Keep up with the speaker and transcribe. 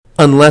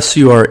Unless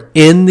you are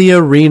in the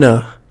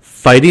arena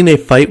fighting a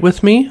fight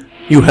with me,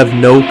 you have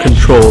no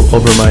control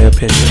over my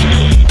opinion.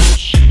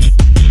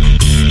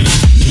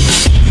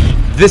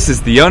 This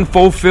is the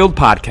Unfulfilled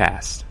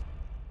Podcast.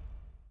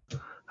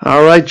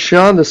 All right,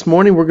 Sean, this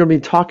morning we're going to be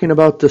talking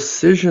about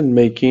decision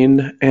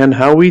making and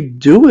how we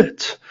do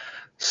it.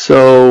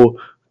 So,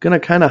 going to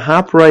kind of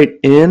hop right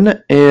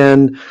in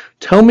and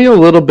tell me a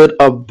little bit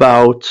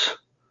about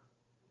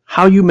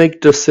how you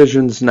make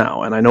decisions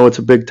now. And I know it's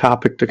a big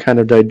topic to kind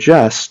of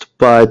digest,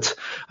 but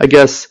I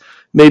guess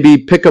maybe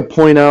pick a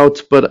point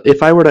out. But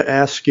if I were to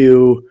ask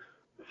you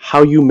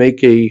how you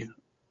make a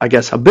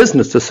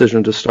business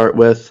decision to start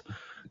with,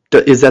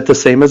 is that the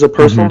same as a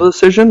personal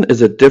decision?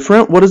 Is it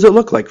different? What does it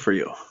look like for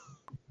you?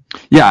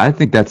 Yeah, I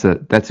think that's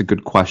a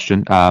good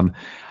question.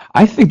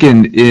 I think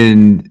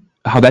in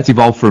how that's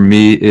evolved for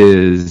me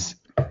is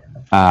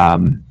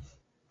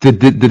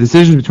the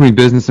decisions between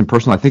business and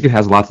personal. I think it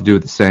has a lot to do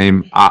with the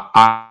same.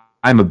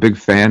 I'm a big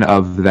fan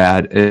of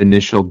that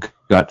initial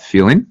gut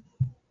feeling.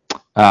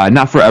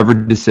 Not for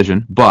every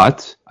decision,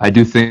 but I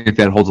do think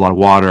that holds a lot of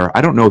water.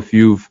 I don't know if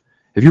you've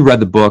read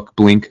the book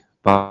Blink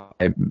by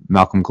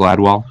Malcolm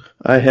Gladwell.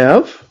 I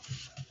have.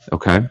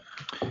 Okay.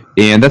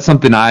 And that's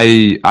something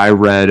I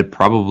read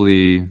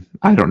probably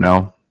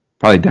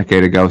a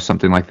decade ago,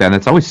 something like that. And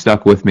it's always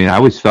stuck with me. I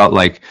always felt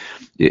like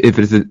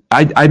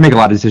I make a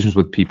lot of decisions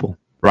with people,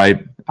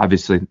 right?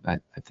 Obviously, I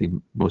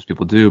think most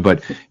people do,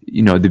 but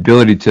the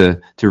ability to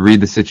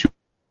read the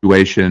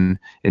situation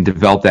and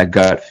develop that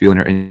gut feeling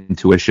or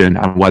intuition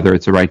on whether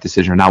it's the right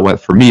decision or not.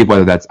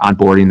 Whether that's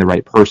onboarding the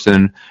right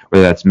person,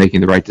 whether that's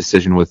making the right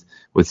decision with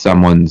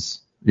someone's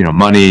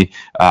money,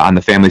 on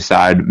the family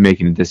side,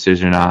 making a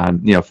decision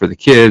on, for the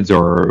kids,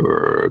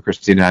 or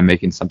Christina and I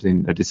making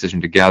a decision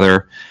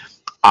together.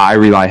 I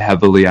rely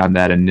heavily on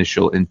that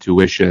initial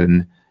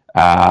intuition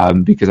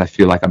because I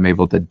feel like I'm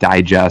able to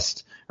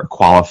digest or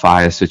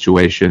qualify a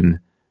situation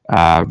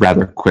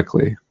rather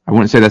quickly. I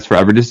wouldn't say that's for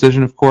every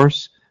decision, of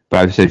course, but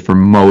I would say for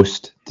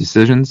most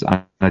decisions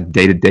on a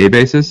day-to-day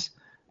basis,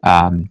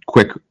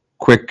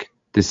 quick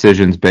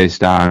decisions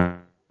based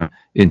on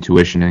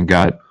intuition and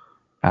gut.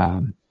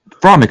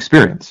 From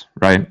experience,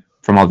 right?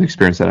 From all the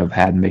experience that I've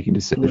had in making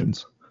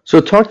decisions.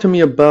 So talk to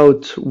me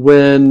about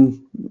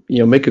when,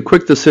 make a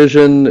quick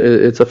decision,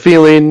 it's a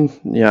feeling,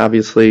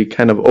 obviously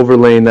kind of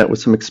overlaying that with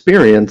some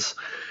experience.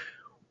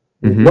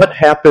 Mm-hmm. What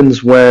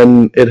happens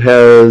when it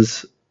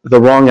has the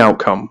wrong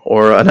outcome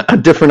or a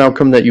different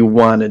outcome that you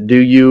wanted? Do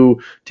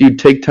you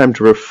take time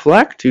to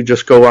reflect? Do you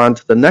just go on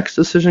to the next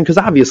decision? Because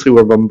obviously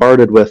we're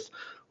bombarded with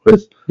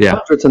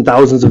hundreds and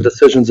thousands of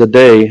decisions a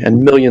day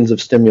and millions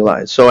of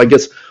stimuli. So I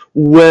guess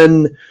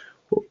do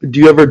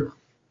you ever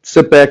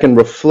sit back and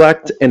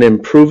reflect and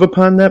improve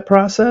upon that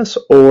process,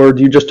 or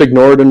do you just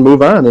ignore it and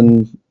move on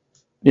and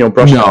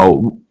brush it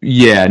off?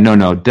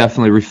 No,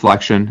 definitely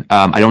reflection.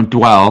 I don't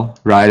dwell,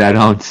 right? I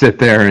don't sit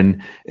there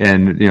and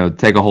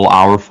take a whole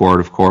hour for it,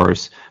 of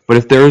course. But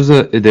if there's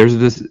a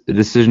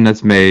decision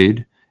that's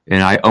made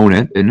and I own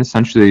it, and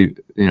essentially,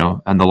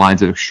 on the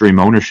lines of extreme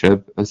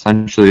ownership,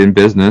 essentially in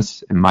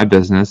my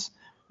business,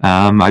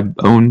 I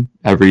own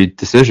every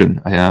decision.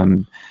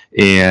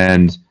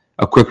 And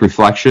a quick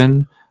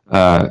reflection,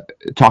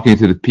 talking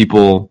to the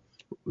people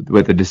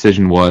what the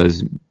decision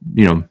was,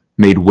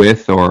 made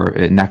with or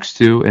next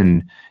to,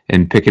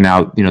 and picking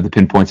out, the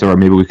pinpoints, or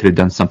maybe we could have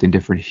done something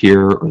different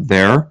here or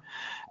there.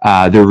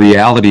 The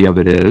reality of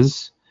it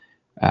is,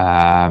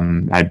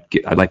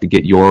 I'd like to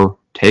get your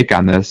take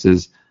on this,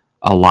 is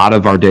a lot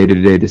of our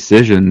day-to-day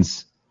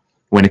decisions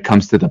when it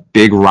comes to the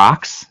big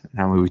rocks,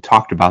 and we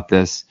talked about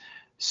this,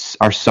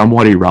 are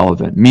somewhat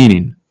irrelevant.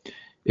 Meaning,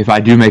 if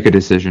I do make a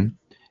decision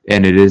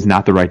and it is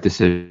not the right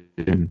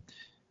decision,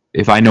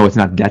 if I know it's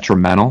not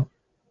detrimental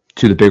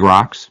to the big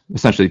rocks,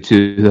 essentially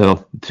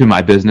to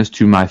my business,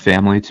 to my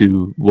family,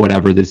 to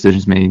whatever the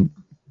decisions may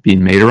be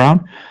made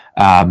around,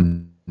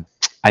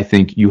 I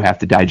think you have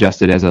to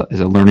digest it as a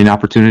learning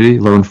opportunity,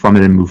 learn from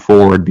it and move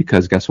forward,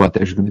 because guess what?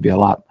 There's going to be a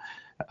lot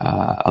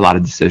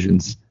of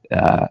decisions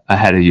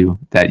ahead of you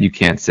that you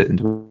can't sit and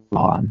dwell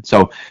on.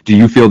 So do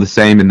you feel the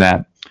same in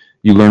that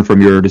you learn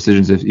from your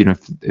decisions, even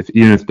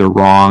if they're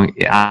wrong,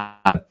 on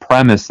the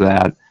premise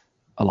that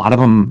a lot of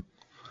them,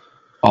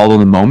 although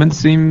the moments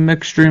seem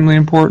extremely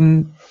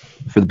important,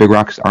 for the big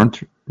rocks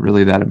aren't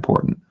really that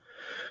important?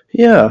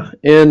 Yeah,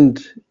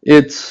 and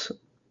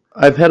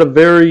I've had a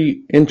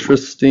very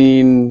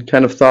interesting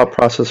kind of thought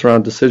process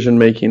around decision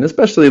making,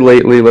 especially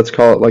lately. Let's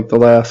call it like the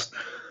last,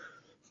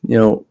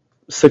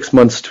 6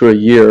 months to a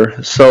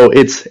year. So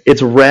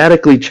it's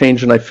radically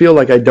changed, and I feel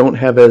like I don't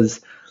have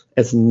as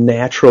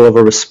natural of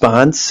a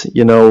response,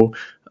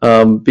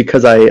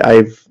 because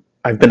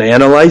I've been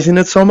analyzing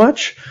it so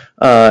much,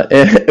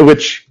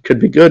 which could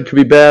be good, could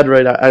be bad,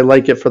 right? I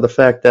like it for the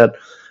fact that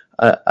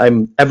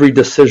every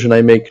decision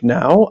I make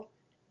now,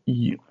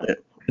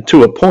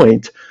 to a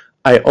point,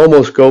 I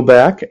almost go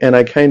back and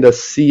I kind of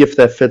see if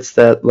that fits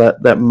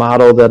that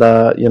model that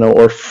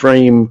or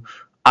frame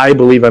I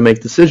believe I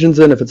make decisions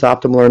in, if it's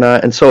optimal or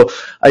not. And so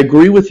I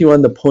agree with you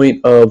on the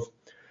point of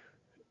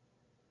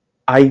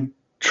I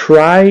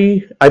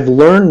I've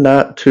learned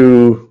not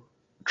to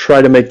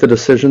try to make the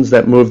decisions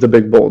that move the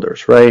big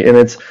boulders, right?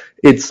 And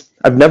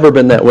I've never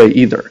been that way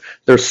either.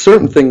 There's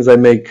certain things I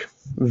make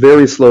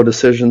very slow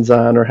decisions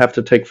on or have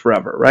to take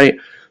forever, right?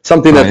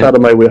 Something that's out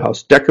of my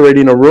wheelhouse.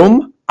 Decorating a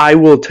room, I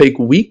will take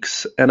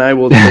weeks and I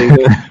will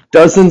take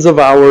dozens of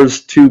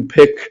hours to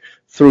pick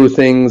through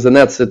things. And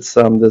it's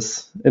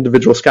this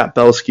individual, Scott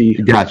Belsky,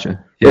 wrote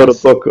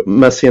a book,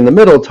 Messy in the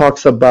Middle,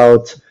 talks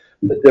about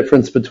the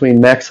difference between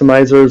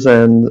maximizers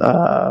and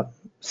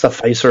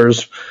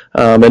sufficers.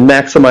 And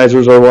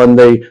maximizers are one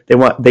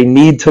they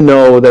need to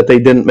know that they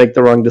didn't make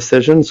the wrong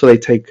decision, so they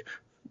take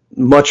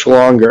much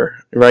longer,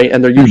 right?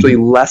 And they're usually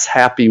less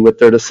happy with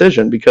their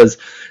decision because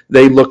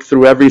they look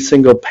through every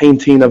single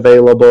painting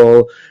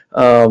available,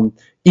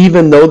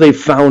 even though they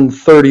found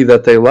 30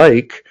 that they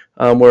like,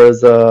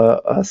 whereas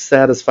a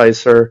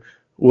satisficer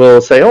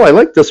will say, oh, I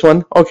like this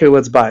one. Okay,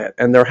 let's buy it.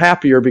 And they're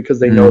happier because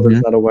they know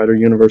there's not a wider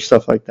universe,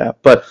 stuff like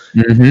that. But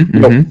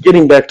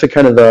getting back to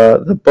kind of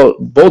the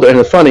boulder, and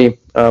it's funny,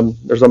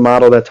 there's a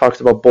model that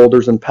talks about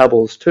boulders and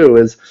pebbles too,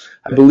 is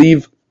I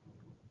believe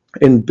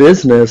in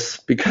business,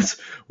 because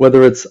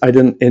whether it's I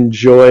didn't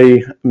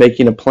enjoy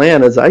making a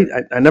plan, is I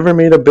never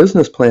made a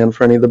business plan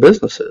for any of the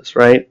businesses,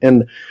 right?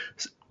 And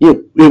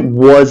it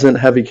wasn't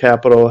heavy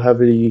capital,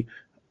 heavy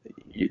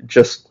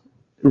just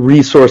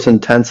resource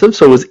intensive,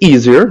 so it was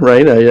easier,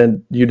 right?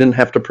 You didn't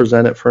have to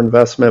present it for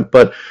investment.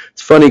 But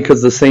it's funny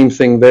because the same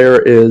thing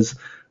there is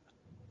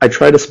I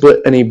try to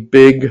split any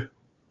big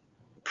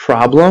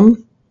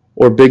problem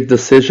or big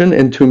decision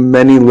into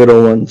many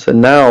little ones. And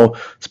now,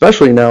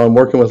 especially now, I'm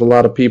working with a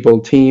lot of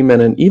people, team,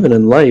 and even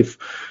in life,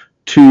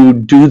 to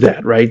do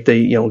that, right?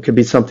 It could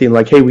be something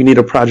like, hey, we need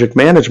a project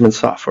management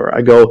software.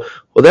 I go,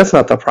 well, that's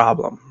not the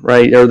problem,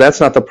 right? Or that's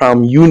not the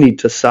problem you need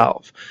to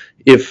solve.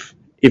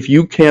 If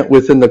you can't,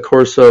 within the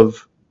course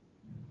of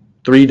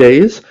 3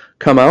 days,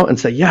 come out and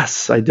say,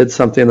 yes, I did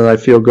something that I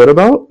feel good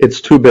about,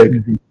 it's too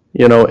big,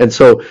 And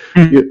so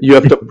you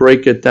have to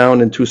break it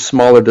down into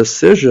smaller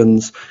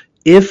decisions,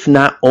 if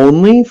not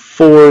only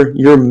for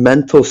your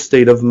mental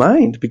state of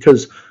mind,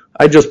 because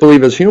I just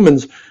believe as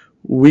humans,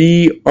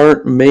 we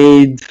aren't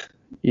made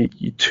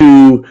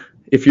to,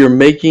 if you're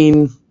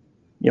making,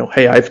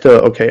 hey,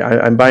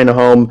 I'm buying a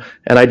home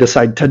and I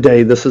decide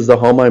today this is the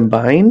home I'm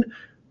buying.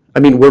 I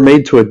mean, we're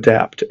made to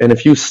adapt. And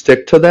if you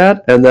stick to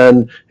that and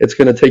then it's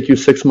going to take you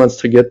 6 months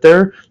to get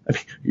there, I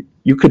mean,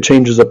 you could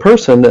change as a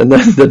person and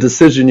then the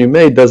decision you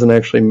made doesn't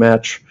actually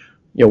match,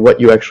 what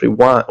you actually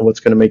want and what's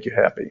going to make you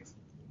happy.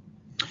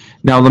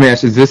 Now, let me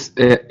ask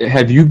you,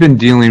 have you been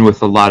dealing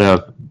with a lot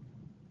of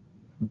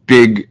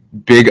big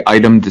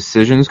item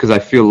decisions? Because I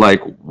feel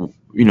like,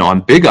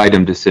 on big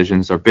item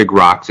decisions or big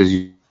rocks, as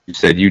you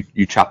said,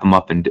 you chop them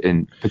up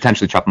and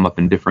potentially chop them up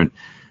in different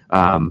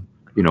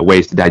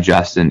ways to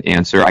digest and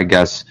answer. I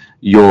guess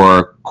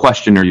your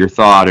question or your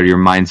thought or your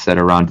mindset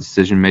around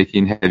decision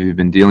making, have you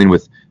been dealing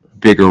with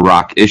bigger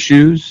rock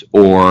issues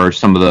or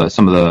some of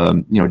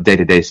the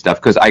day-to-day stuff?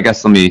 Because I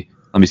guess let me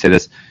say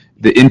this: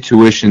 the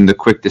intuition, the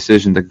quick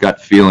decision, the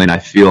gut feeling I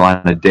feel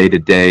on a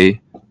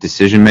day-to-day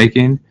decision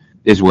making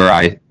is where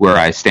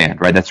I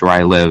stand, right? That's where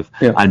I live.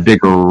 Yeah. On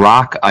bigger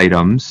rock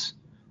items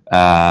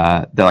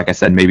that, like I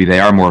said, maybe they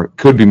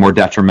could be more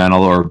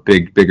detrimental or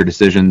bigger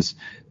decisions.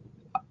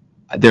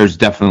 There's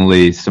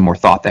definitely some more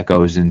thought that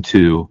goes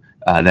into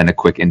than a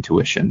quick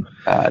intuition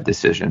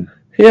decision.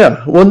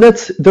 Yeah, well,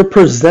 they're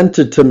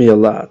presented to me a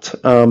lot.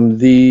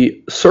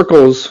 The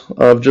circles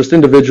of just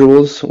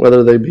individuals,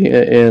 whether they be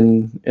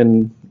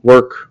in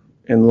work,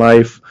 in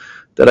life,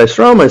 that I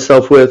surround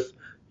myself with,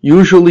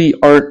 usually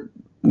aren't.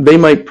 They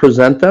might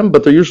present them,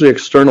 but they're usually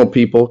external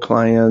people,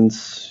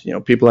 clients,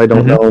 people I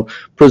don't know,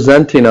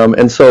 presenting them.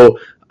 And so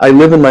I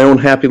live in my own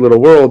happy little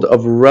world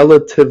of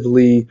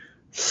relatively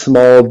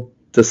small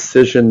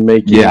decision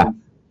making.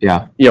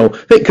 Yeah.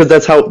 Because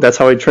that's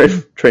how I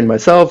train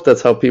myself.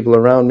 That's how people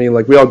around me,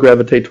 like, we all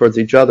gravitate towards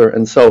each other.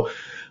 And so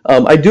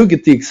I do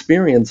get the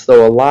experience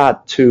though a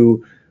lot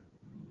to,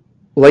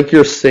 like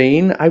you're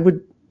saying,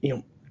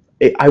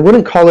 I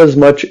wouldn't call it as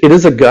much, it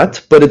is a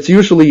gut, but it's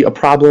usually a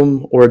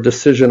problem or a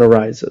decision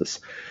arises.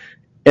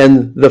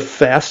 And the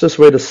fastest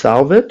way to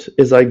solve it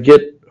is I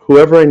get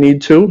whoever I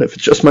need to, if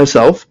it's just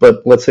myself,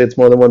 but let's say it's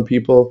more than one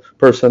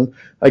person,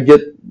 I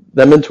get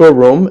them into a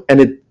room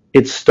and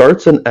it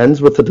starts and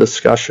ends with a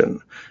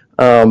discussion.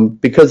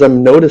 Because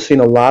I'm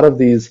noticing a lot of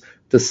these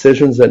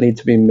decisions that need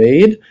to be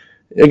made,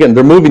 again,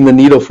 they're moving the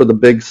needle for the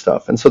big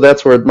stuff. And so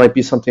that's where it might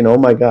be something, oh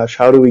my gosh,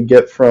 how do we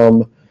get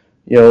from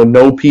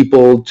no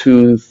people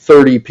to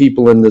 30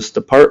 people in this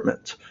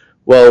department?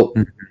 Well,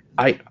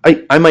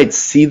 I might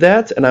see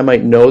that and I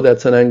might know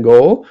that's an end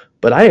goal,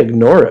 but I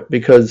ignore it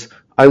because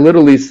I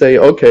literally say,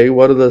 okay,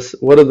 what are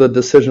the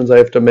decisions I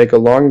have to make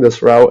along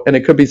this route? And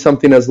it could be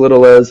something as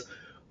little as,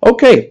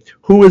 okay,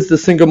 who is the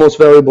single most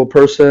valuable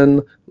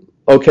person?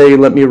 Okay,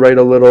 let me write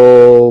a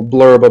little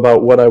blurb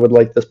about what I would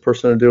like this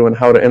person to do and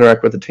how to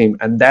interact with the team.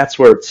 And that's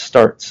where it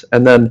starts.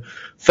 And then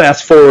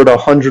fast forward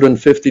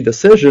 150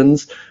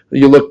 decisions,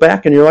 you look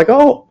back and you're like,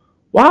 oh,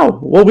 wow,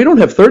 well, we don't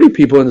have 30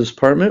 people in this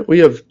department. We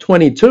have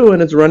 22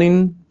 and it's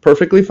running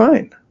perfectly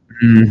fine.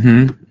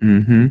 Mm-hmm.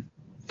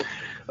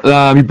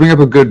 Mm-hmm. You bring up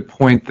a good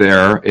point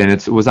there, and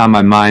it was on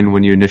my mind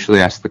when you initially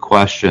asked the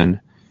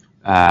question.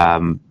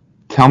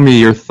 Tell me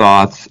your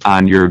thoughts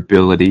on your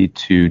ability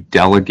to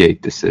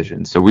delegate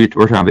decisions. So we're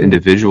talking about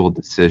individual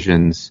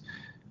decisions.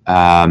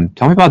 Tell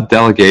me about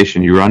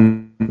delegation. You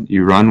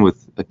run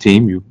with a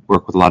team. You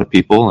work with a lot of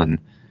people, and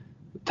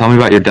tell me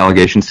about your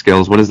delegation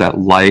skills. What is that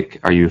like?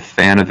 Are you a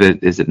fan of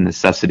it? Is it a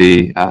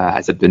necessity?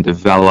 Has it been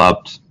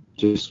developed?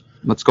 Just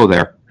let's go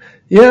there.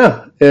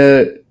 Yeah,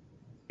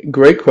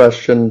 great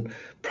question.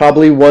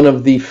 Probably one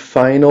of the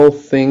final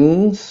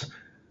things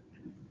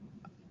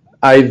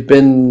I've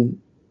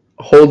been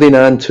holding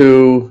on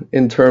to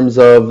in terms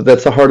of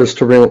that's the hardest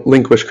to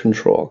relinquish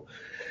control.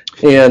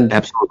 And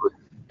Absolutely.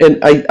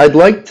 I'd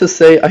like to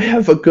say I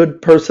have a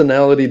good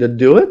personality to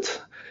do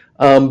it,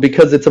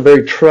 because it's a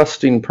very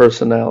trusting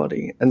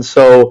personality. And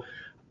so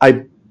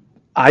I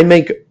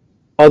make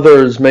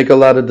others make a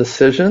lot of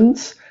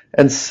decisions,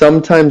 and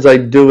sometimes I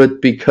do it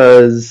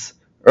because,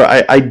 or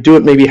I do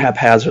it maybe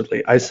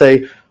haphazardly. I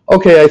say,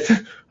 okay,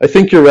 I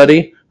think you're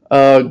ready.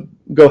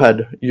 Go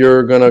ahead.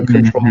 You're going to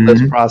control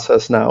this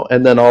process now.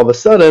 And then all of a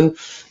sudden,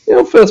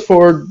 fast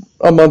forward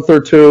a month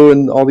or two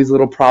and all these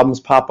little problems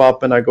pop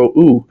up and I go,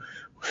 ooh,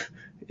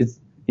 it's,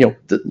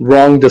 the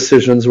wrong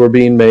decisions were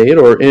being made,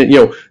 or,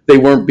 they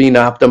weren't being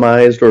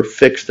optimized or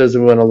fixed as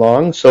we went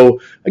along.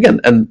 So again,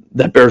 and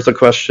that bears the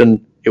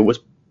question, it was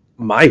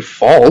my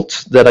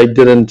fault that I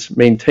didn't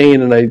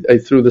maintain and I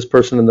threw this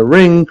person in the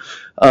ring.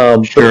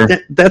 Sure.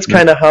 But that's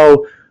kind of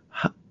how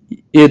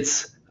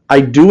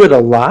I do it a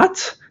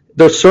lot.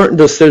 There's certain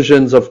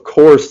decisions, of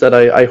course, that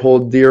I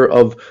hold dear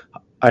of.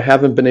 I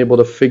haven't been able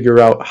to figure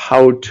out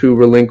how to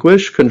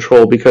relinquish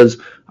control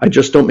because I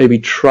just don't maybe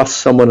trust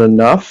someone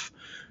enough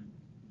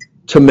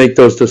to make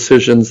those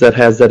decisions that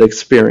has that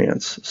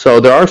experience. So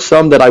there are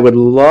some that I would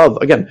love.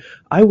 Again,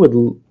 I would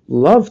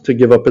love to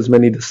give up as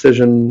many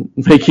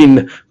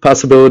decision-making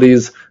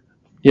possibilities,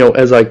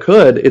 as I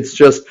could.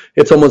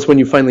 It's almost when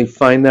you finally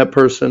find that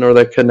person or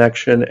that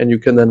connection and you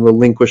can then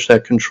relinquish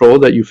that control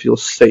that you feel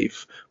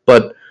safe.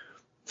 But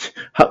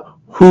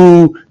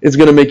who is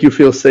going to make you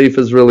feel safe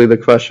is really the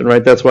question,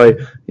 right? That's why,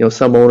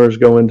 some owners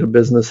go into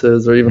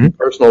businesses or even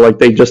personal, like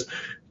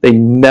they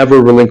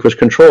never relinquish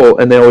control.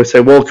 And they always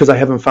say, well, because I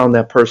haven't found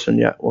that person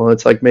yet. Well,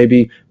 it's like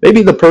maybe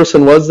the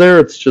person was there.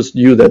 It's just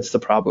you that's the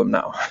problem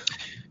now.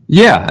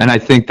 Yeah, and I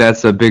think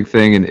that's a big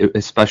thing, and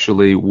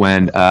especially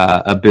when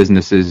a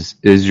business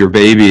is your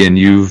baby and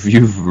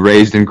you've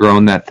raised and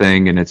grown that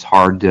thing, and it's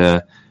hard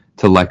to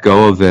let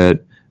go of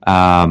it.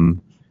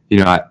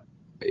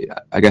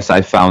 I guess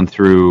I found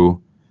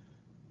through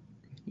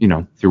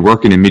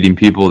working and meeting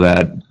people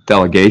that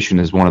delegation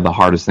is one of the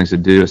hardest things to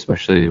do,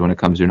 especially when it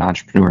comes to an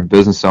entrepreneur and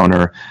business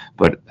owner,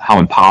 but how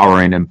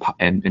empowering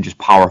and just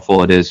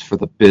powerful it is for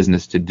the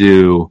business to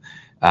do.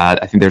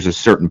 I think there's a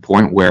certain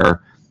point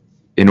where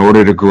in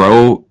order to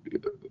grow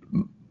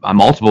on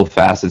multiple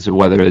facets,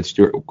 whether it's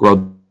to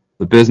grow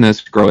the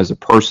business, grow as a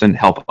person,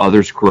 help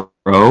others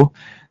grow,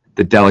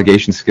 the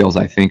delegation skills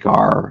I think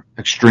are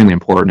extremely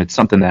important. It's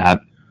something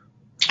that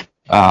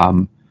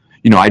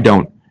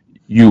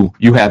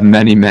you have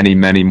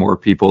many more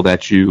people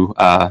that you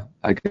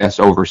I guess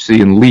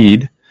oversee and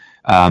lead.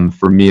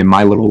 For me in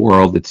my little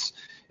world, it's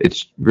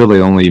really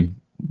only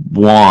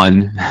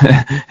one,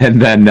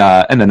 and then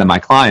my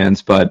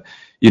clients. But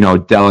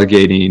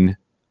delegating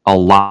a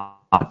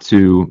lot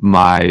to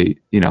my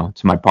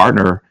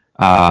partner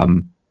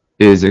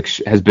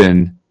has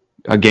been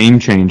a game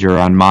changer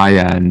on my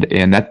end,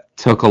 and that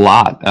took a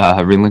lot,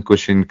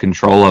 relinquishing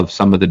control of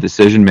some of the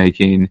decision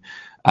making.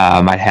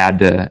 I had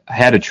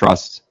to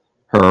trust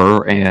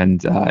her,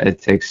 and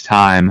it takes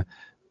time.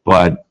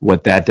 But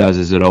what that does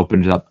is it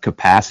opens up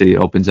capacity,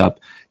 opens up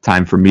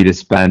time for me to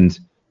spend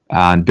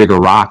on bigger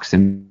rocks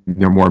and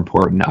they're more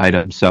important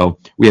items. So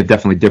we have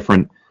definitely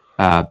different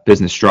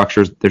business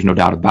structures. There's no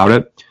doubt about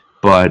it.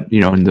 But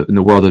in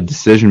the world of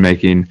decision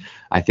making,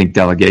 I think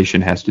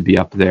delegation has to be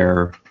up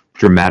there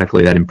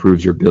dramatically. That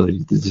improves your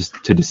ability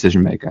to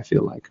decision make, I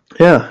feel like.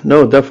 Yeah,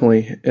 no,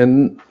 definitely.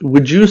 And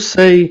would you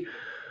say,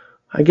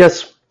 I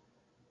guess,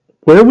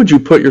 where would you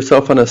put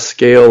yourself on a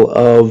scale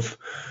of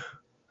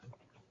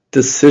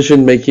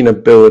decision-making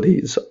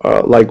abilities,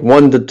 like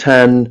 1 to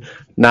 10,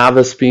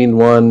 novice being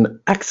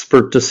 1,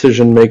 expert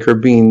decision maker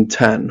being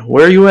 10?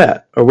 Where are you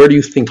at, or where do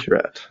you think you're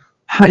at?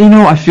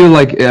 I feel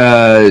like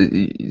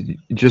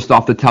just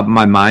off the top of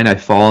my mind, I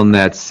fall in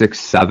that 6,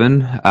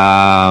 7.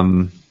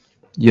 By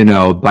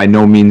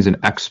no means an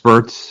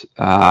expert.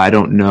 I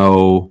don't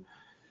know.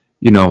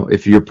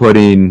 If you're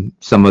putting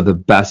some of the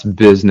best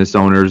business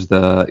owners,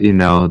 the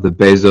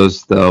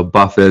Bezos, the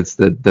Buffetts,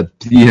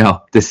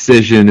 the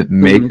decision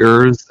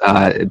makers,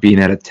 being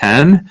at a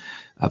 10,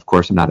 of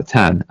course I'm not a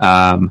 10.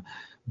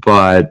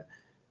 But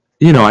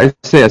I'd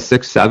say a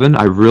 6, 7.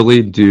 I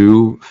really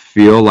do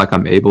feel like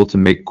I'm able to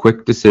make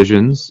quick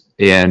decisions.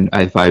 And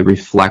if I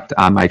reflect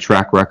on my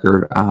track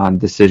record on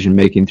decision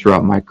making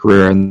throughout my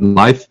career and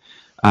life,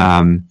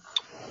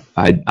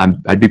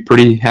 I'd be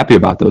pretty happy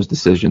about those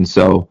decisions.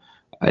 So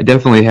I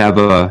definitely have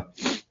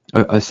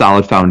a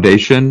solid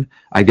foundation.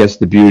 I guess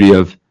the beauty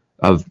of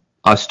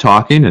us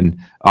talking and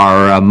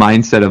our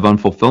mindset of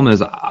unfulfillment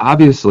is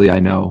obviously I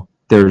know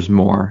there's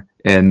more,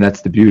 and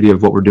that's the beauty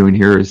of what we're doing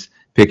here is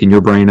picking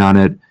your brain on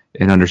it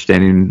and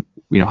understanding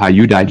how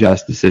you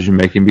digest decision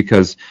making,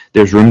 because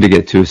there's room to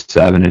get to a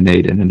 7, an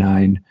 8, and a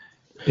 9,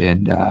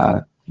 and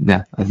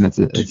yeah, I think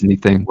it's a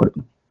neat thing.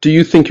 Do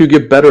you think you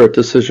get better at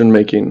decision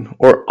making,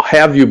 or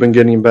have you been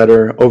getting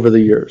better over the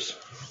years?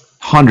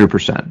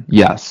 100%,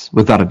 yes,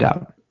 without a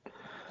doubt.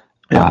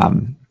 Yeah.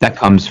 That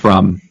comes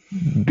from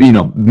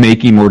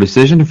making more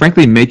decisions, and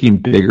frankly making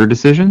bigger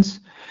decisions.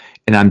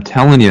 And I'm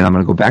telling you, I'm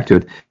going to go back to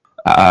it.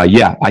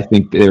 Yeah, I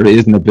think there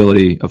is an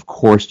ability, of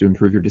course, to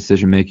improve your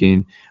decision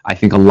making. I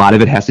think a lot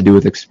of it has to do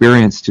with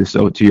experience too.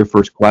 So to your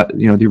first,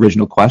 the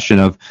original question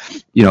of,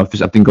 if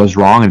something goes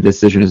wrong and a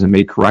decision isn't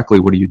made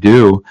correctly, what do you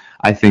do?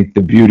 I think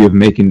the beauty of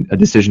making a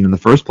decision in the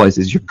first place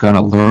is you're going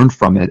to learn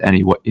from it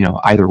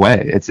either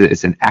way.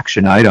 It's an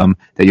action item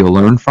that you'll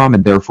learn from,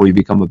 and therefore you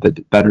become a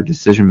bit better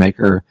decision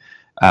maker,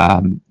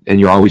 and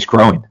you're always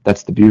growing.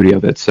 That's the beauty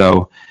of it.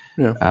 So,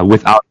 yeah.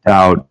 Without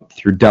doubt,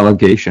 through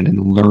delegation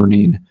and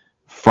learning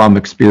from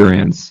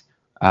experience,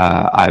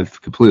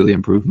 I've completely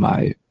improved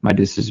my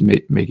decision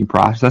making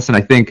process. And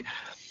I think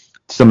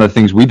some of the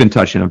things we've been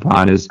touching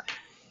upon is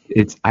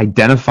it's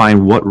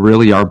identifying what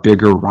really are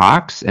bigger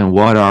rocks and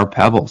what are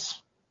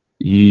pebbles.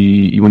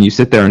 When you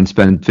sit there and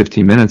spend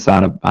 15 minutes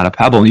on a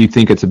pebble and you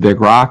think it's a big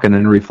rock, and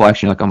then in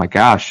reflection you're like, oh my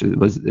gosh, it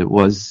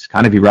was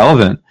kind of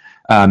irrelevant.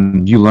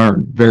 You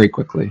learn very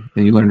quickly,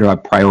 and you learn to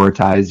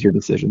prioritize your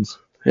decisions.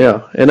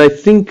 Yeah, and I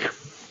think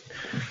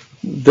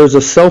there's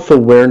a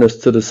self-awareness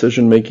to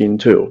decision making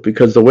too,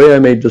 because the way I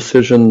made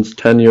decisions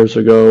 10 years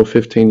ago,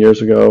 15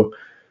 years ago,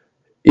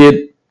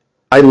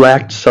 I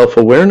lacked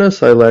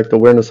self-awareness, I lacked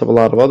awareness of a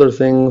lot of other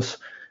things,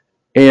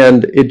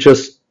 and it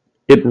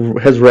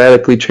has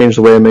radically changed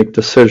the way I make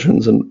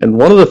decisions. And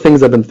one of the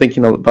things I've been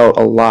thinking about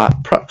a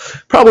lot,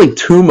 probably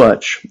too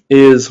much,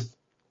 is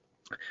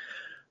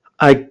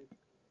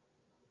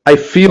I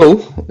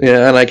feel,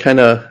 and I kind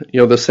of,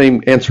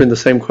 answering the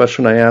same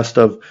question I asked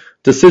of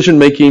decision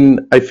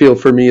making, I feel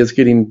for me is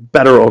getting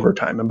better over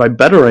time. And by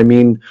better, I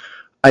mean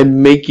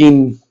I'm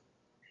making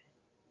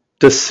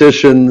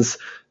decisions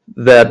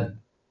that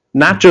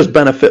not just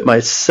benefit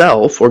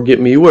myself or get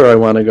me where I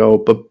want to go,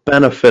 but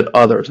benefit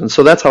others. And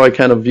so that's how I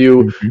kind of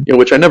view,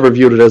 which I never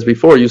viewed it as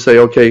before. You say,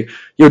 okay,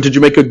 did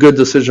you make a good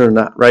decision or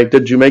not, right?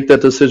 Did you make that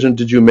decision?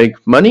 Did you make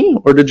money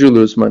or did you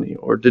lose money?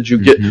 Or did you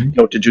get,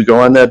 did you go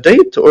on that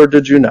date or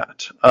did you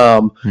not?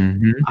 I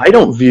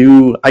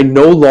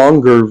no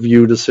longer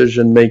view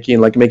decision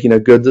making, like making a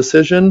good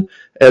decision,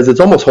 as it's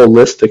almost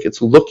holistic.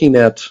 It's looking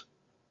at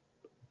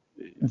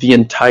the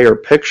entire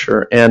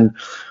picture. And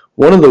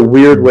one of the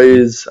weird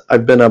ways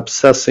I've been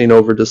obsessing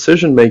over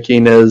decision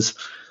making is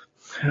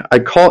I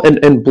call,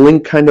 and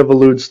Blink kind of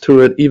alludes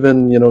to it,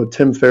 even,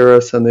 Tim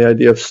Ferriss and the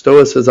idea of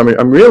stoicism.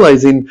 I'm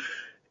realizing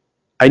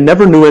I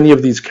never knew any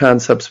of these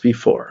concepts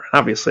before.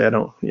 Obviously, I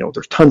don't,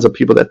 there's tons of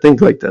people that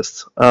think like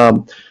this.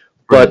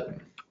 But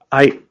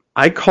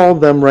I call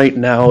them right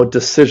now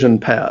decision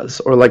paths,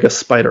 or like a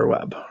spider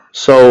web.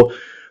 So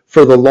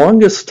for the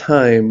longest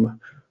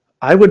time,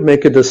 I would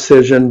make a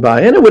decision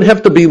and it would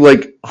have to be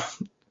like,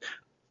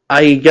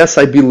 I guess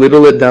I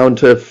belittle it down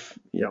to,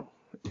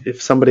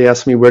 if somebody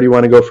asks me, where do you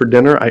want to go for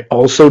dinner? I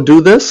also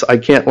do this. I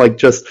can't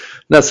just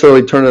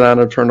necessarily turn it on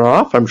or turn it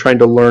off. I'm trying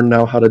to learn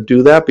now how to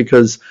do that,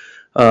 because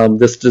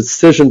this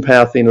decision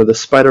pathing or the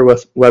spider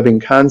webbing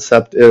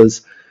concept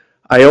is,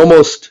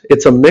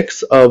 it's a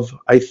mix of,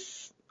 I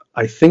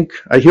think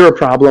I hear a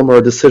problem or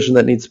a decision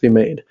that needs to be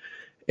made,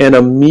 and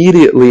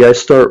immediately I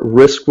start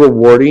risk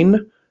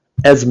rewarding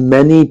as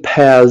many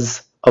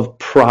paths of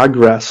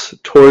progress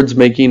towards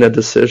making a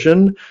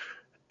decision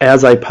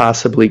as I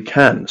possibly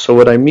can. So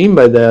what I mean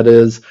by that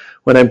is,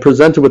 when I'm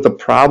presented with a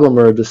problem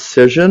or a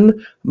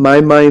decision, my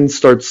mind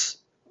starts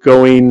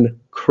going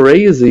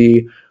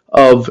crazy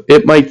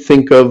it might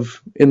think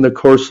of, in the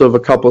course of a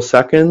couple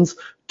seconds,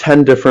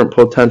 10 different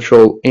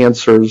potential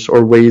answers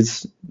or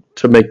ways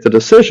to make the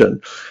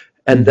decision.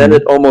 And then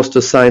it almost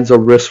assigns a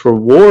risk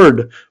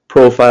reward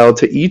profile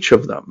to each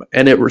of them.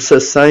 And it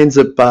assigns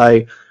it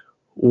by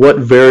what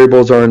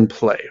variables are in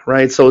play,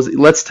 right? So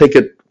let's take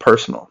it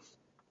personal.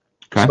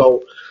 Okay.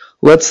 So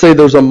let's say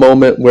there's a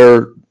moment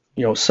where,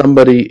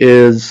 somebody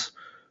is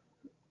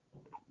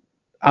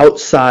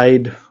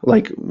outside,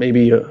 like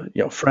maybe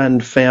a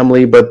friend,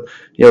 family, but,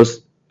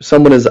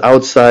 someone is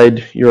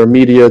outside your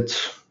immediate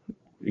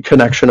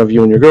connection of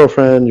you and your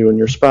girlfriend, you and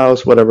your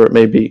spouse, whatever it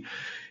may be.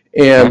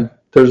 And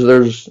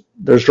there's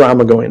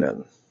drama going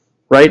in,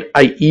 right?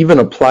 I even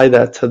apply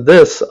that to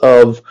this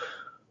of,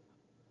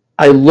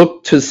 I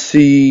look to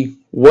see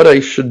what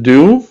I should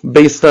do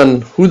based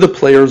on who the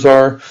players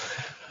are,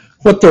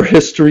 what their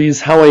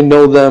histories, how I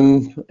know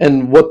them,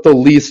 and what the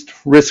least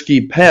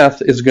risky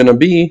path is going to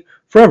be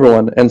for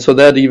everyone. And so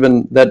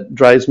that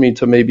drives me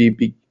to maybe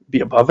be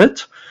above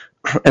it.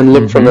 and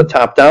look from the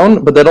top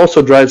down, but that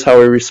also drives how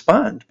I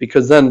respond,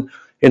 because then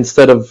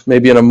instead of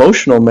maybe an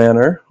emotional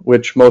manner,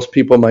 which most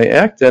people might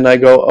act in, I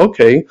go,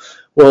 okay,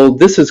 well,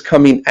 this is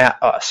coming at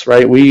us,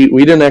 right? We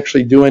didn't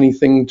actually do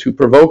anything to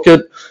provoke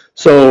it.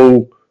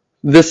 So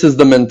this is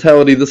the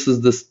mentality, this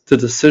is the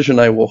decision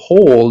I will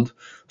hold,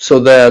 so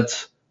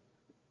that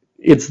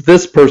it's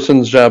this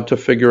person's job to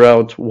figure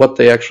out what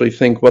they actually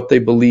think, what they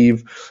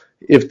believe,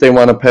 if they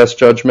want to pass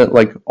judgment,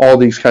 like all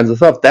these kinds of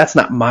stuff. That's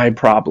not my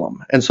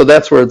problem. And so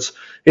that's where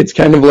it's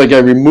kind of like I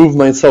remove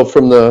myself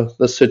from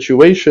the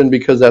situation,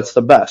 because that's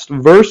the best.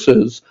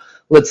 Versus,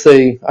 let's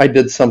say I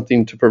did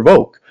something to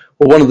provoke.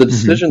 Well, one of the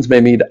decisions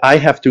may mean I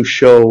have to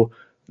show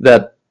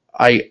that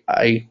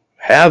I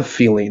have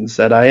feelings,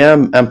 that I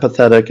am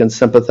empathetic and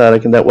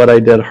sympathetic, and that what I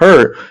did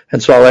hurt.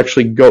 And so I'll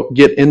actually go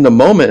get in the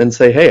moment and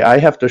say, hey, I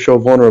have to show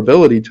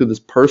vulnerability to this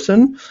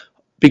person,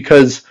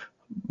 because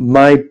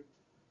my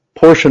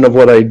portion of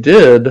what I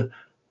did,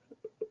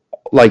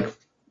 like,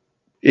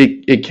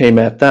 it came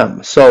at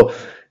them. So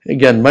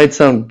again, might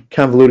sound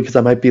convoluted because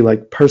I might be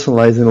like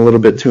personalizing a little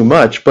bit too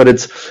much, but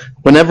it's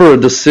whenever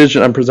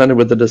I'm presented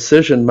with a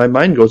decision, my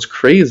mind goes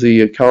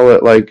crazy. I call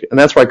it like, and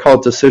that's why I call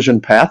it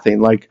decision pathing.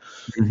 Like,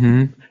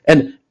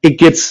 and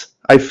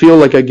I feel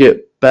like I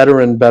get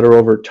better and better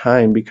over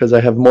time, because I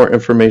have more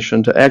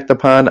information to act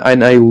upon,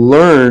 and I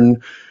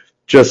learn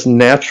just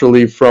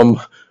naturally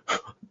from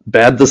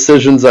bad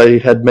decisions I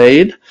had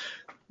made.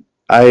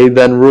 I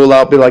then rule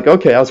out, be like,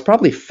 okay, I was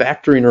probably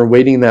factoring or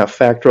weighting that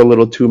factor a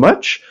little too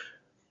much.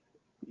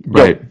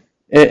 Right.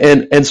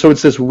 And so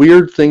it's this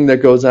weird thing that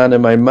goes on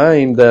in my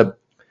mind and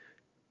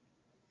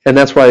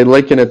that's why I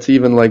liken it to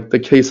even like the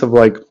case of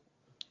like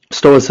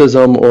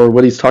Stoicism, or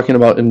what he's talking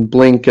about in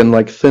Blink, and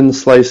like thin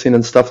slicing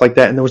and stuff like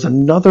that. And there was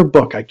another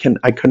book, I could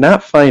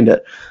not find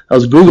it. I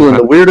was Googling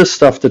the weirdest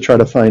stuff to try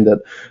to find it.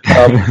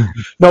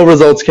 No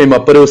results came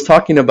up, but it was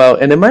talking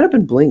about, and it might have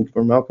been Blink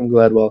or Malcolm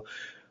Gladwell,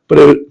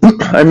 but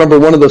I remember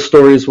one of the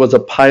stories was a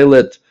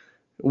pilot.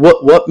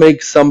 What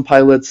makes some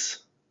pilots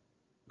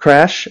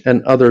crash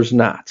and others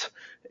not?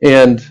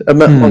 And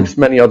amongst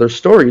many other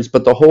stories,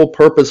 but the whole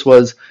purpose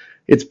was,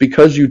 it's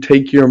because you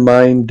take your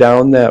mind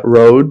down that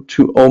road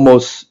to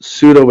almost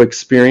pseudo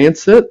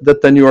experience it,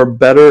 that then you are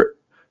better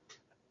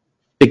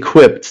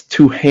equipped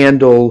to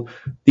handle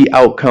the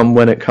outcome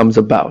when it comes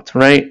about,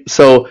 right?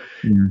 So,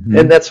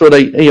 and that's what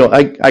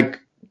I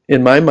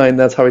in my mind,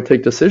 that's how I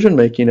take decision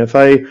making. If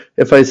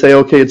I say,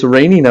 okay, it's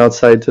raining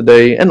outside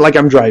today, and like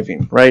I'm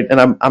driving, right? And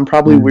I'm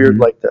probably weird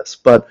like this,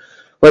 but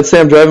let's say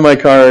I'm driving my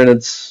car and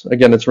it's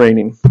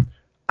raining.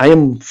 I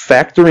am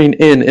factoring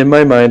in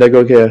my mind. I go,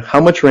 okay,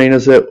 how much rain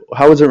is it?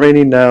 How is it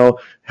raining now?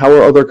 How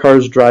are other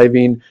cars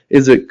driving?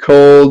 Is it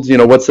cold?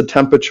 What's the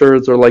temperature?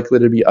 Is there likely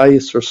to be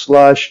ice or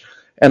slush?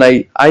 And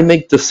I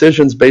make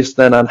decisions based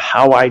then on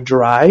how I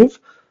drive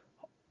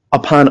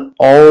upon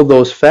all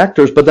those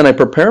factors. But then I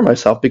prepare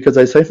myself, because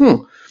I say,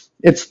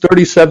 it's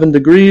 37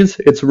 degrees.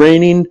 It's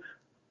raining.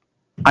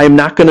 I'm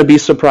not going to be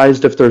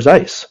surprised if there's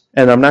ice.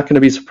 And I'm not going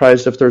to be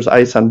surprised if there's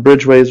ice on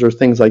bridgeways or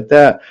things like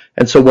that.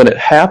 And so when it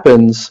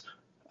happens,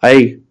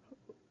 and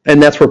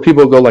that's where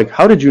people go like,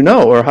 how did you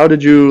know? Or how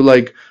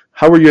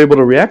were you able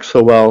to react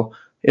so well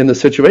in the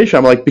situation?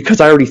 I'm like,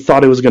 because I already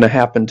thought it was going to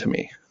happen to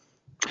me.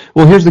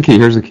 Well, here's the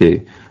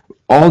key.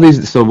 All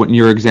these, so when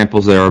your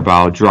examples there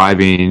about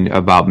driving,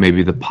 about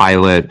maybe the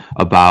pilot,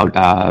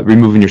 about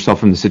removing yourself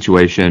from the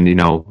situation,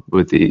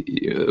 with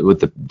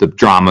the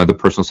drama, the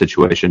personal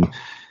situation,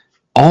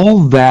 all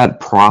that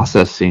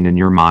processing in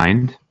your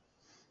mind,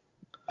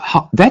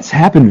 that's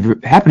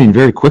happening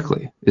very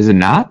quickly, is it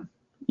not?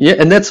 Yeah,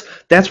 and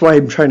that's why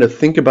I'm trying to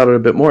think about it a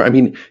bit more. I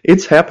mean,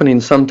 it's happening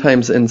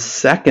sometimes in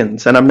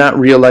seconds, and I'm not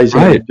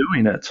realizing I'm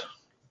doing it.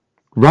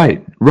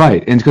 Right,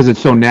 and because it's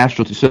so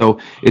natural. So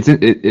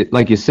it's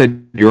like you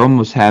said, you're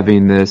almost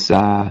having this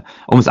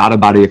almost out of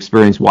body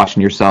experience,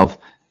 watching yourself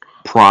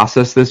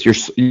process this.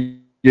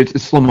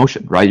 It's slow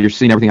motion, right? You're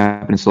seeing everything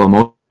happen in slow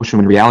motion.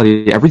 When in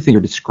reality, everything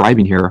you're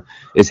describing here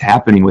is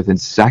happening within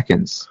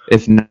seconds,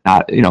 if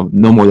not,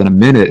 no more than a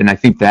minute. And I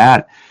think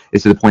that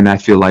is to the point that I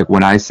feel like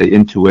when I say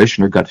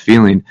intuition or gut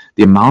feeling,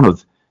 the amount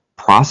of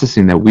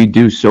processing that we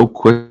do so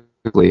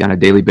quickly on a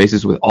daily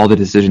basis with all the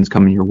decisions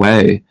coming your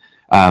way,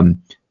 a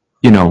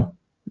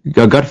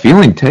gut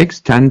feeling takes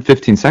 10,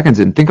 15 seconds,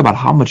 and think about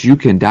how much you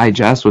can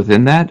digest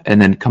within that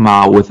and then come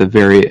out with a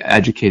very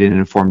educated and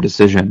informed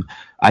decision.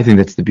 I think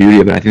that's the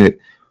beauty of it. I think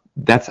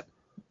that's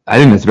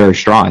very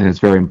strong, and it's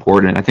very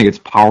important. I think it's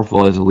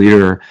powerful as a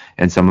leader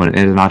and someone,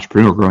 as an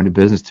entrepreneur growing a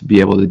business, to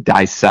be able to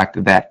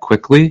dissect that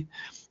quickly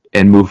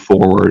and move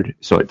forward.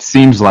 So it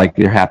seems like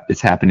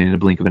it's happening in a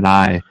blink of an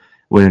eye,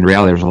 when in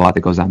reality there's a lot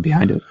that goes on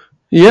behind it.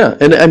 Yeah,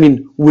 and I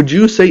mean, would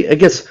you say, I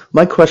guess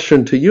my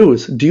question to you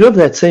is, do you have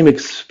that same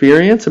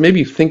experience? And maybe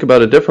you think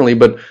about it differently,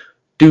 but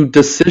do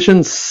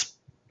decisions,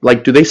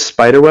 do they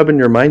spiderweb in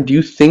your mind? Do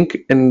you think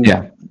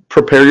and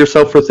prepare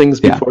yourself for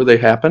things before they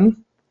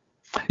happen?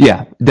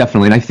 Yeah,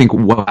 definitely. And I think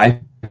what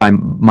I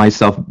find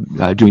myself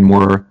doing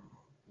more,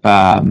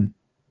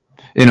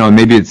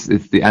 maybe it's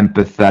the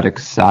empathetic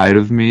side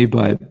of me,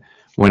 but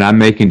when I'm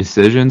making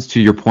decisions, to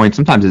your point,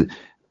 sometimes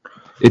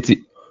it's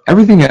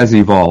everything has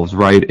evolved,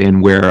 right?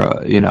 And where,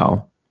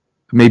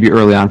 maybe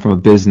early on from a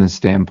business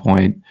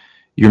standpoint,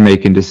 you're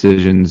making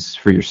decisions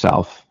for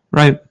yourself,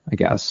 right? I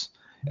guess.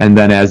 And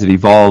then as it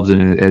evolves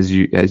and as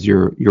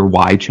your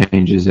why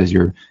changes, as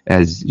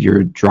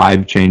your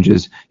drive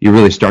changes, you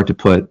really start to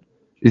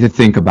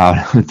think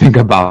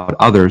about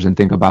others and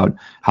think about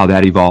how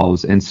that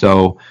evolves. And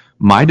so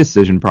my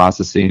decision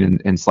processing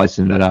and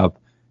slicing it up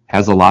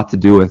has a lot to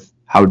do with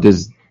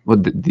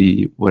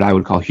what I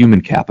would call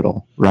human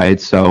capital, right?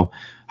 So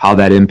how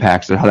that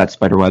impacts or how that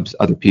spiderwebs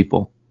other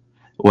people,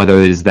 whether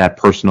it is that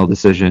personal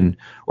decision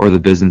or the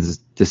business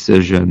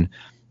decision.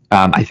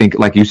 I think,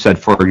 like you said,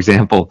 for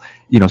example,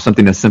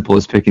 something as simple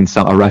as picking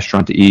a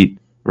restaurant to eat,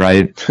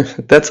 right? I'm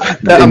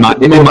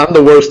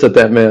the worst at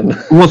that, man.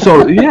 Well,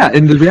 so yeah,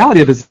 and the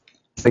reality of it is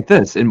like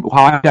this, and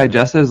how I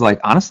digest it is like,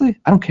 honestly,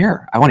 I don't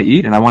care. I want to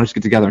eat and I want to just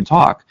get together and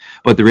talk.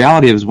 But the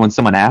reality is when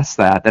someone asks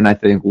that, then I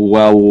think,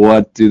 well,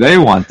 what do they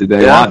want? Do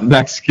they want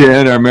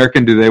Mexican or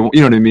American? Do they,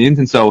 you know what I mean?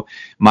 And so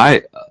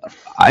I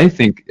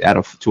think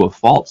to a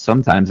fault,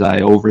 sometimes I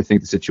overthink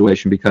the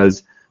situation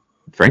because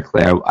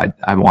frankly,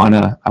 I want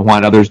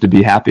others to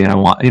be happy, and I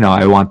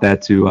want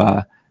that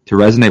to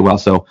resonate well.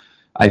 So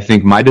I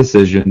think my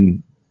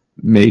decision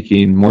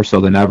making more so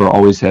than ever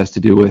always has to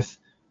do with,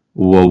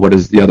 well, what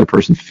does the other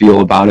person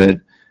feel about it?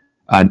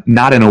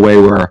 Not in a way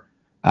where,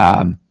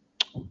 how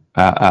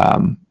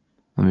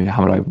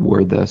would I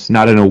word this?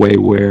 Not in a way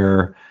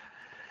where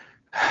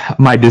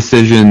my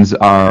decisions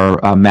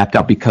are mapped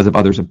out because of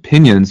others'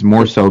 opinions,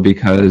 more so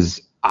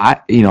because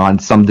on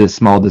some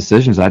small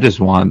decisions, I just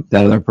want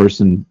that other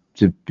person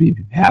to be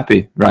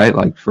happy, right?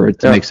 Like for it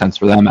to make sense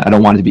for them. I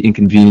don't want it to be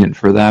inconvenient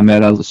for them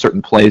at a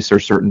certain place or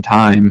certain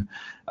time.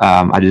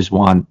 I just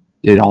want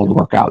it all to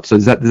work out. So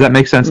does that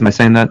make sense? Am I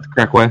saying that the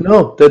correct way?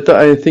 No,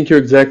 I think you're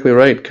exactly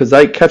right, because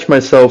I catch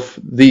myself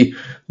the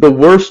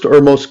worst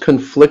or most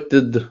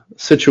conflicted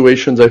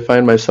situations I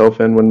find myself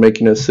in when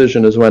making a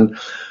decision is when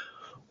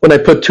I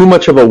put too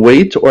much of a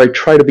weight or I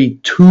try to be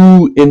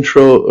too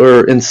intro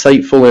or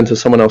insightful into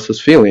someone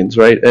else's feelings,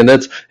 right? And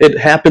it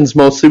happens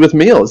mostly with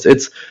meals.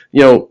 It's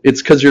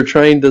because you're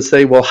trying to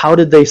say, well, how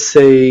did they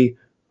say,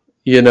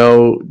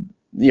 do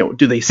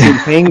they seem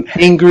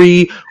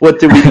angry? What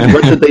did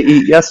they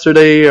eat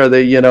yesterday? Are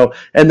they,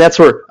 and that's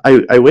where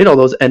I weight all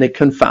those, and it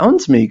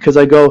confounds me because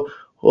I go,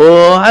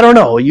 well, I don't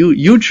know.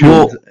 You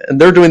choose, and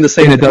they're doing the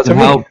same thing. It doesn't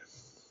help.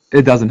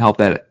 It doesn't help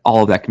that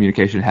all of that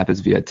communication happens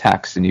via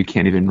text, and you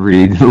can't even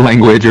read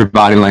language or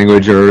body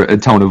language or a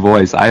tone of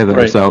voice either.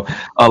 Right. So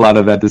a lot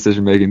of that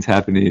decision making is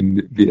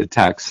happening via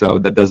text. So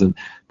that doesn't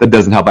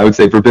help. I would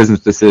say for business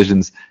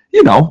decisions,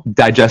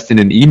 digesting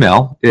an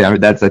email,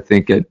 I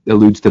think it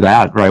alludes to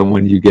that, right?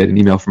 When you get an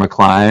email from a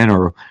client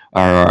or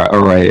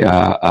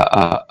an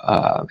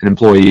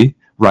employee,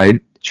 right?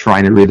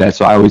 Trying to read that.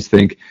 So I always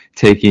think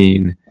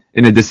taking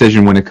in a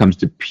decision when it comes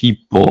to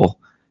people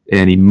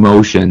and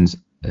emotions.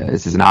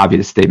 This is an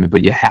obvious statement,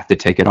 but you have to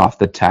take it off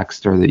the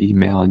text or the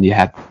email, and you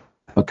have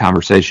a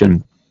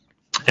conversation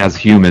as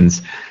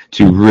humans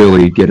to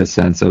really get a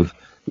sense of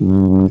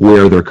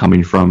where they're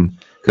coming from.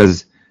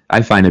 Because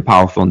I find it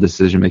powerful in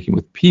decision making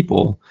with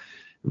people,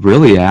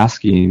 really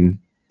asking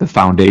the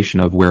foundation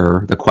of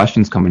where the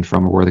question's coming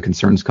from or where the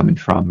concern's coming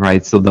from,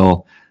 right? So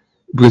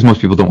because most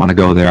people don't want to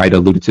go there, I'd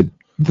alluded to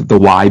the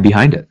why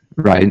behind it,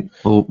 right?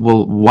 Well,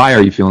 why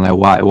are you feeling that?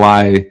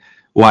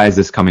 Why is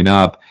this coming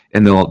up?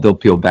 And they'll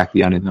peel back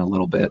the onion a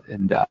little bit,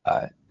 and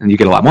you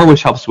get a lot more,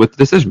 which helps with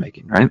decision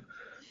making, right?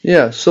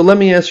 Yeah. So let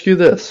me ask you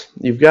this: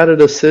 you've got a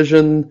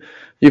decision,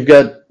 you've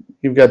got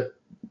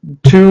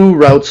two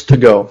routes to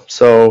go.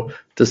 So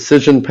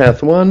decision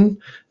path 1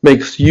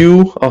 makes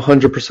you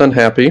 100%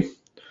 happy.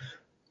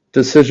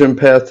 Decision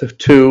path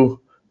 2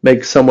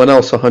 makes someone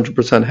else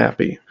 100%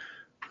 happy.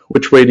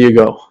 Which way do you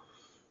go?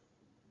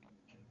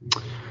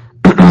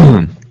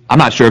 I'm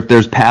not sure if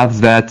there's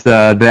paths that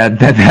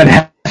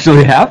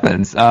actually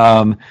happens.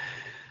 I'd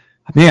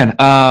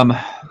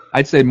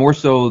say more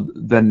so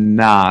than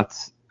not.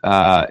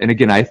 And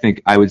again, I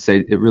think I would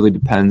say it really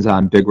depends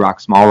on big rock,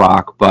 small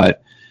rock.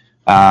 But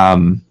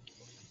I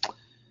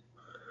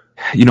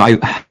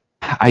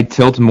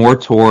tilt more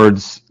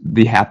towards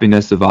the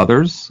happiness of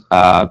others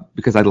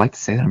because I'd like to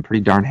say that I'm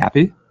pretty darn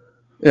happy.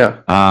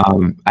 Yeah.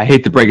 I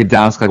hate to break it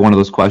down. It's like one of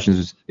those questions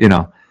is,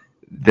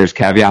 there's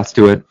caveats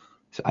to it.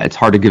 It's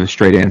hard to give a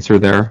straight answer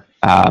there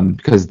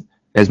because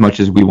as much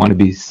as we want to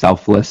be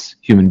selfless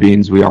human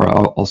beings, we are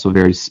also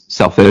very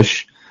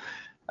selfish.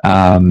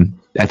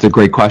 That's a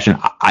great question.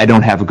 I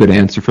don't have a good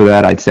answer for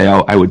that. I'd say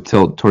I would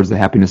tilt towards the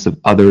happiness of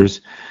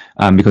others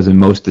because in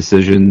most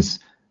decisions,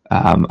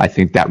 I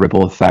think that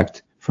ripple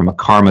effect from a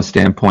karma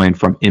standpoint,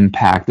 from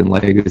impact and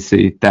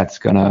legacy,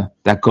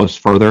 that goes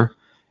further.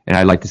 And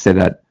I'd like to say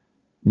that,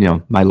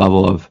 my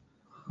level of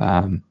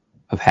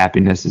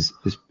happiness is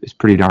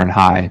pretty darn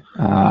high.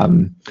 I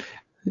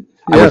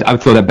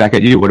would throw that back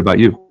at you. What about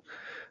you?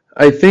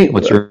 I think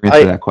what's your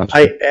answer to that question?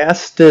 I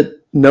asked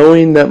it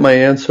knowing that my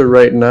answer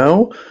right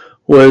now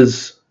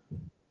was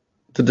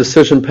the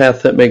decision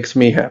path that makes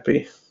me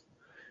happy.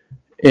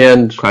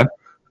 And Okay.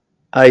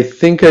 I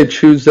think I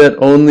choose that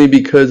only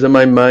because in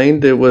my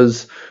mind it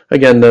was,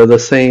 again, the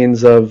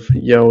sayings of,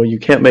 you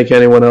can't make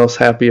anyone else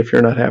happy if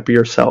you're not happy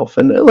yourself.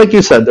 And like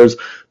you said, there's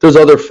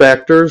other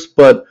factors,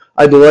 but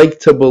I'd like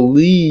to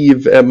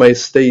believe at my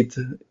state,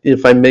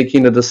 if I'm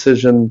making a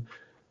decision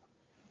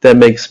that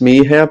makes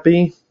me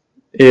happy,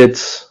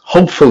 it's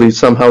hopefully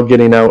somehow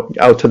getting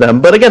out to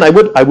them. But again, I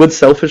would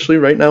selfishly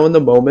right now in the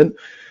moment,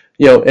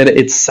 and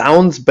it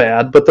sounds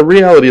bad, but the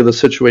reality of the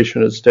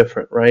situation is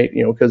different, right?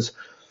 Because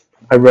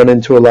I run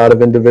into a lot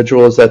of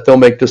individuals that they'll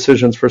make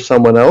decisions for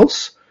someone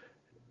else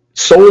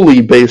solely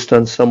based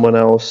on someone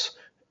else,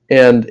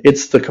 and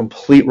it's the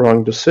complete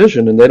wrong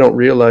decision, and they don't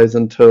realize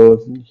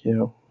until,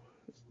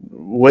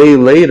 way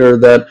later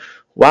that,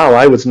 wow,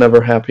 I was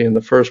never happy in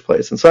the first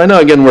place. And so I know,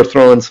 again, we're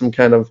throwing some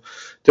kind of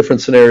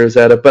different scenarios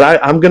at it, but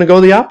I'm going to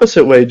go the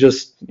opposite way.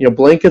 Just,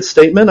 blanket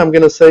statement. I'm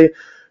going to say,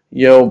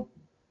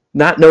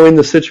 not knowing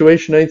the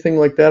situation, anything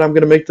like that, I'm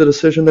going to make the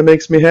decision that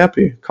makes me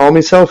happy. Call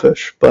me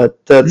selfish, but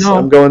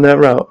I'm going that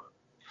route.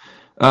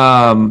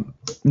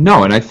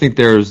 No, and I think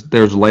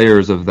there's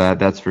layers of that.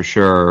 That's for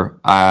sure.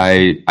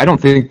 I don't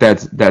think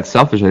that's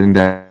selfish.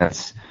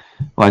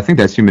 I think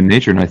that's human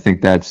nature, and I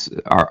think that's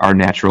our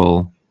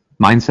natural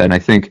mindset. And I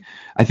think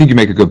you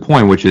make a good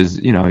point, which is,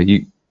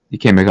 you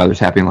can't make others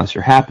happy unless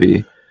you're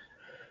happy.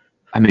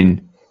 I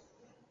mean,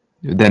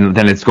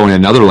 then it's going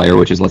another layer,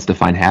 which is, let's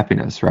define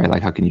happiness, right?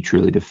 Like, how can you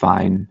truly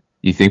define?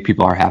 You think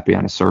people are happy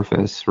on a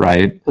surface,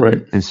 right?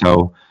 Right. And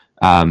so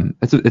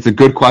it's a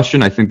good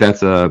question. I think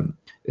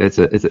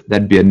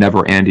that'd be a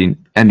never-ending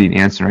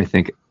answer. I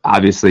think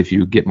obviously if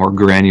you get more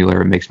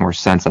granular, it makes more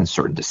sense on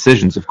certain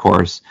decisions, of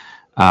course.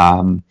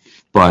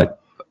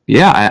 But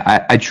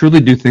yeah, I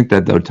truly do think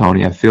that, though,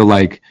 Tony. I feel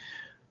like,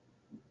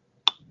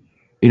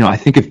 I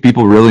think if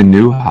people really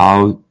knew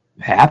how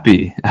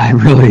happy I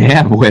really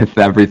am with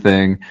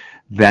everything,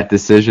 that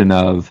decision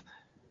of,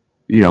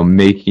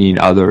 making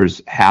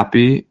others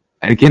happy.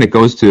 And again, it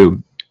goes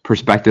to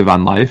perspective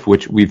on life,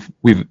 which we've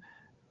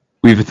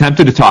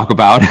attempted to talk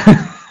about.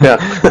 Yeah.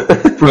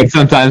 But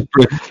sometimes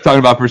talking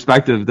about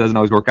perspective doesn't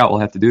always work out. We'll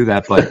have to do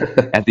that. But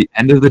at the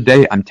end of the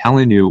day, I'm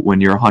telling you, when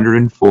you're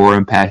 104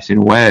 and passing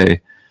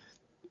away,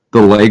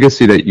 the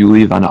legacy that you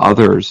leave on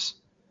others,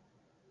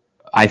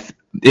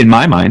 in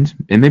my mind,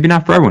 and maybe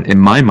not for everyone, in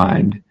my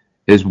mind,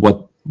 is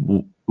what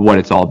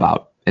it's all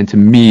about. And to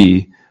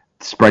me,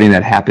 spreading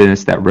that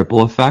happiness, that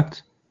ripple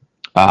effect,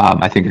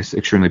 I think is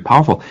extremely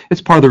powerful. It's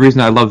part of the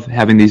reason I love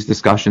having these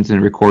discussions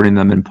and recording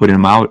them and putting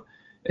them out,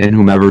 and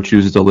whomever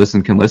chooses to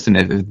listen can listen.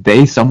 If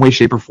they, some way,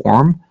 shape, or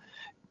form,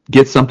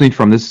 get something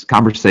from this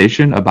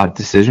conversation about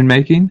decision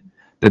making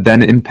that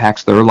then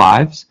impacts their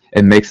lives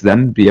and makes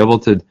them be able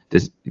to,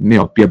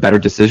 be a better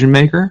decision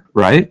maker,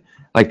 right?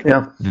 Like,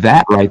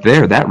 that right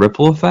there, that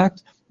ripple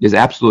effect is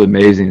absolutely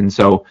amazing. And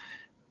so,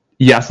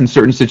 yes, in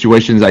certain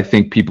situations, I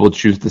think people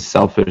choose the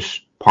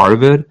selfish part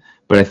of it,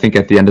 but I think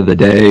at the end of the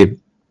day,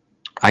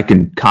 I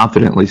can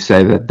confidently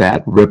say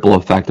that ripple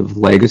effect of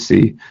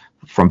legacy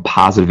from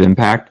positive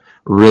impact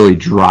really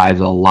drives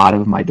a lot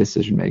of my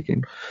decision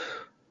making.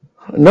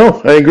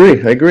 No, I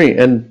agree.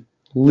 And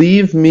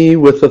leave me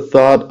with a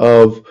thought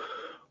of,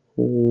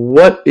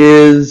 what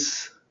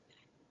is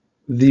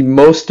the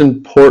most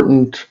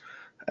important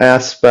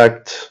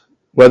aspect,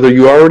 whether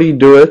you already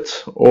do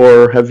it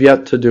or have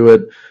yet to do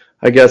it,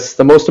 I guess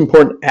the most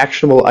important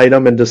actionable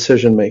item in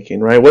decision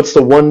making, right? What's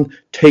the one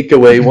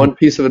takeaway, one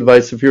piece of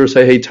advice if you were to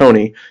say, hey,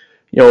 Tony,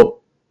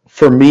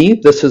 for me,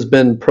 this has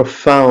been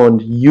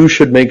profound. You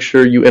should make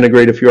sure you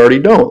integrate, if you already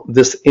don't,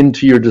 this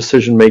into your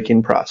decision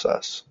making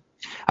process.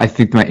 I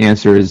think my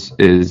answer is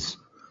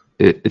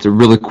it's a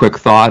really quick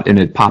thought, and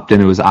it popped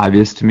in. It was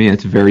obvious to me, and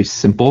it's very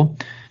simple.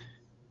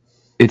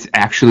 It's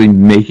actually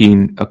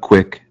making a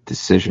quick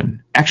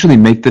decision. Actually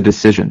make the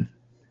decision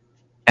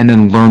and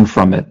then learn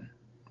from it,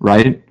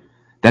 right?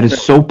 That is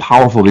so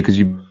powerful, because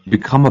you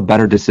become a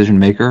better decision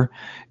maker,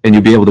 and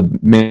you'll be able to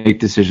make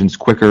decisions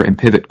quicker and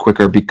pivot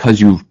quicker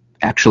because you've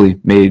actually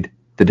made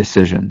the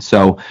decision.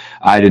 So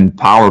I'd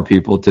empower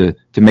people to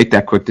make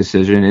that quick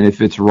decision, and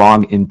if it's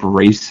wrong,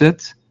 embrace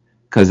it,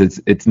 because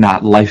it's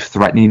not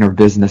life-threatening or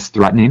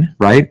business-threatening,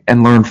 right?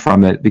 And learn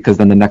from it, because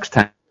then the next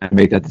time you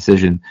make that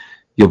decision,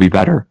 you'll be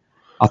better.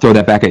 I'll throw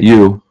that back at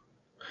you.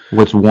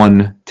 What's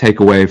one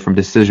takeaway from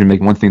decision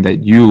making, one thing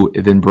that you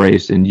have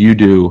embraced and you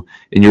do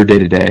in your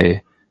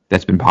day-to-day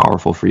that's been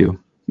powerful for you?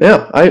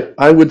 Yeah,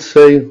 I would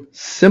say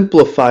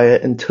simplify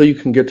it until you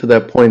can get to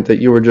that point that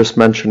you were just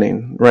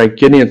mentioning, right?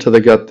 Getting into the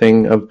gut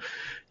thing of,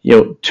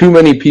 too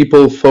many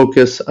people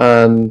focus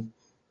on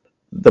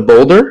the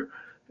boulder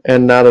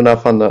and not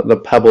enough on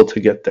the pebble to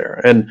get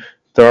there. And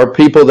there are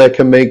people that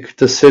can make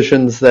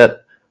decisions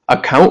that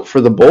account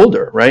for the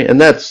boulder, right?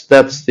 And that's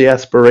the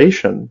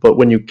aspiration. But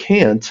when you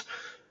can't,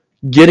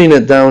 getting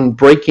it down,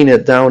 breaking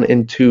it down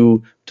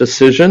into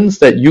decisions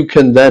that you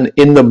can then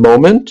in the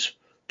moment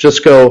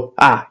just go,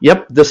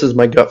 yep, this is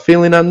my gut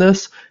feeling on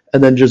this,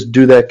 and then just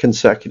do that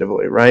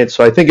consecutively, right?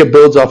 So I think it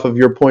builds off of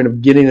your point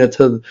of getting it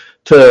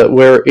to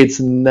where it's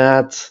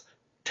not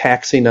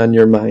taxing on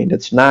your mind.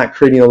 It's not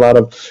creating a lot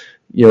of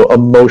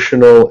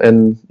emotional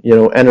and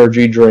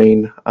energy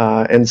drain.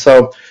 And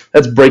so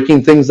that's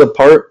breaking things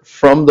apart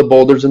from the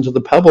boulders into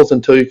the pebbles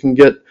until you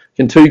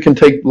can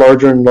take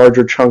larger and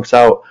larger chunks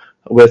out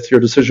with your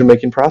decision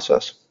making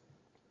process.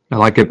 I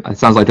like it. It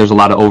sounds like there's a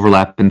lot of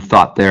overlap in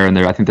thought there, and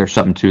I think there's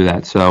something to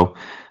that. So,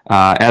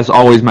 as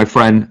always, my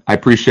friend, I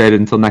appreciate it.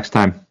 Until next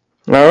time.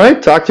 All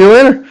right. Talk to you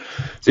later.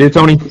 See you,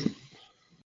 Tony.